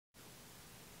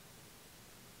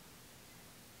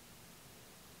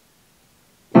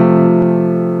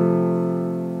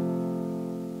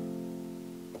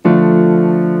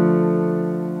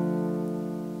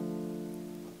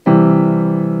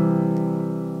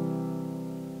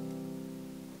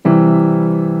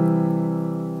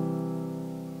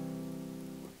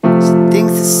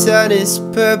sun is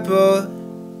purple.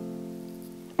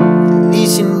 At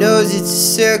least she knows it's a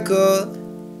circle,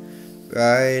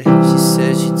 right? She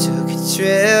said she took a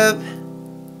trip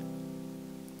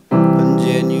on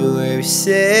January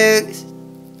 6th.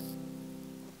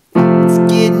 It's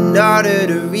getting harder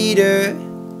to read her,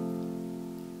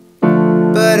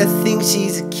 but I think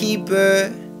she's a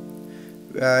keeper,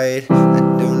 right? I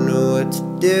don't know what to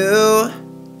do.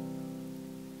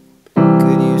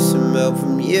 Could use some help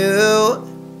from you.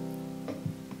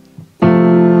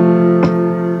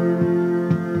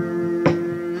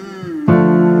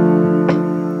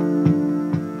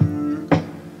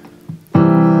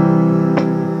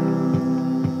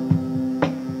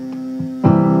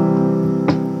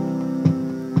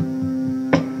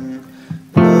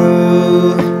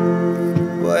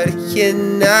 What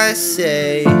can I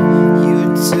say?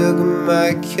 You took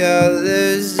my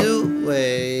colors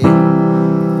away.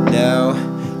 Now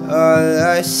all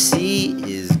I see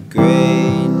is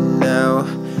gray. Now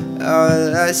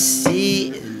all I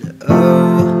see, and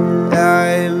oh,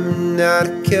 I'm not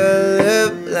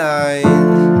colorblind.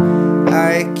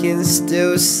 I can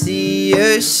still see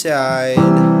your shine.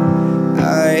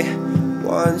 I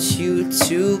want you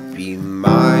to be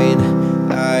mine.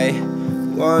 I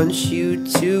want you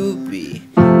to be.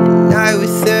 A night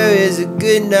with her is a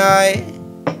good night.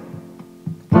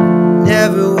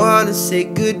 Never wanna say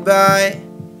goodbye.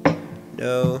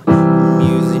 No, I'm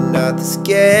usually not this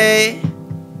gay.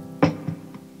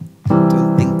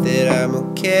 Don't think that I'm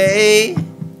okay.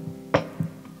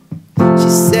 She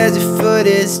says her foot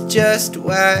is just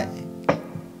whack,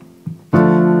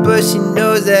 but she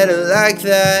knows that I like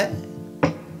that.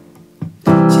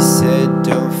 She said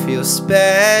don't feel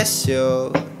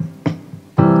special,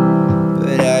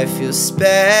 but I feel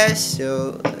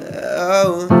special.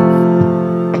 Oh.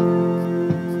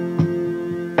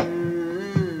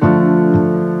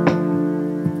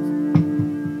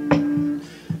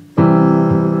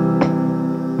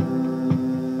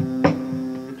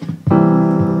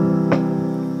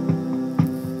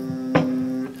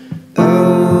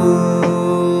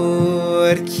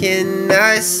 What can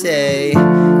I say?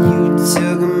 You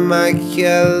took my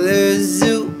colors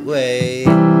away.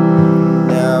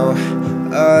 Now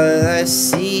all I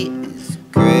see is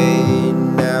gray.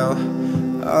 Now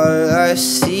all I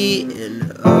see,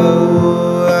 and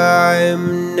oh,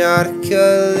 I'm not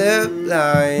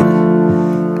colorblind.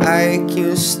 I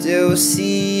can still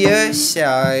see your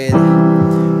shine.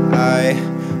 I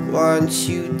want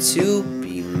you to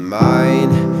be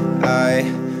mine. I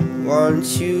want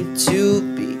you to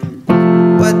be.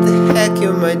 What the heck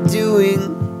am I doing?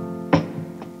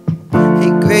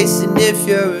 Hey Grayson, if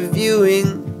you're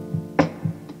reviewing,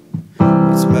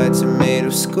 what's my tomato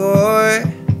score?